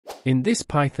In this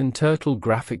Python Turtle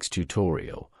graphics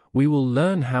tutorial, we will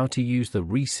learn how to use the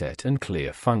reset and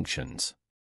clear functions.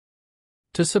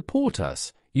 To support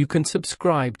us, you can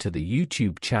subscribe to the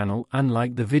YouTube channel and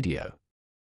like the video.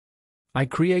 I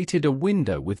created a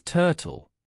window with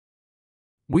Turtle.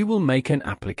 We will make an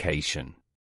application.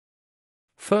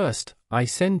 First, I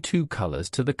send two colors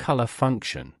to the color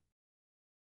function.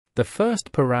 The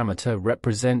first parameter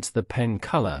represents the pen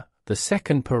color, the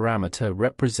second parameter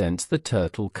represents the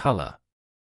turtle color.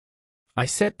 I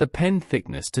set the pen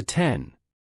thickness to 10.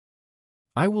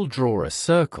 I will draw a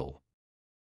circle.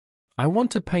 I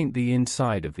want to paint the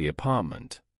inside of the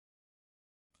apartment.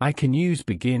 I can use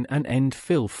begin and end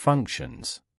fill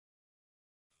functions.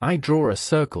 I draw a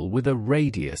circle with a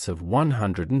radius of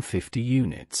 150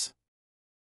 units.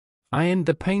 I end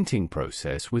the painting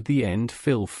process with the end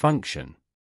fill function.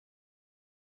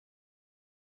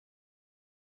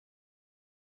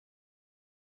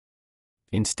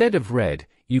 Instead of red,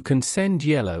 you can send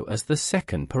yellow as the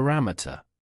second parameter.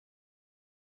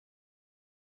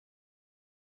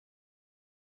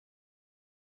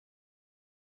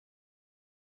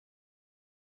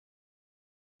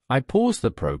 I pause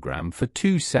the program for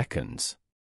 2 seconds.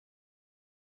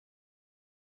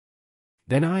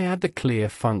 Then I add the clear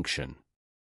function.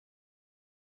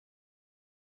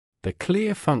 The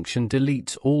clear function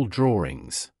deletes all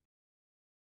drawings.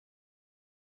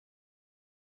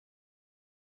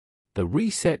 The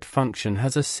reset function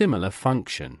has a similar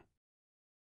function.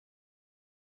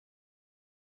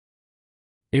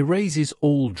 Erases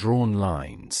all drawn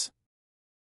lines.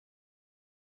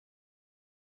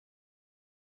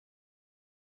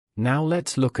 Now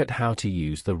let's look at how to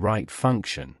use the write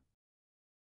function.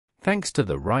 Thanks to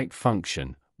the write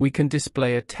function, we can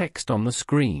display a text on the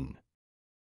screen.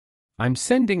 I'm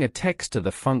sending a text to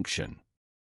the function.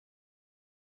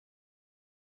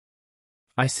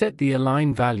 I set the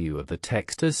align value of the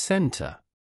text as center.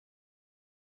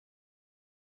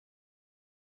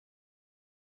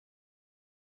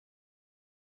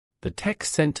 The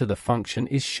text sent to the function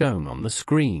is shown on the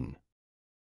screen.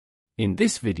 In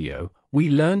this video, we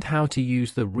learned how to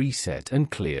use the reset and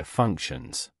clear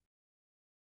functions.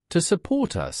 To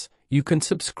support us, you can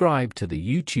subscribe to the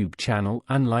YouTube channel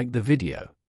and like the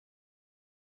video.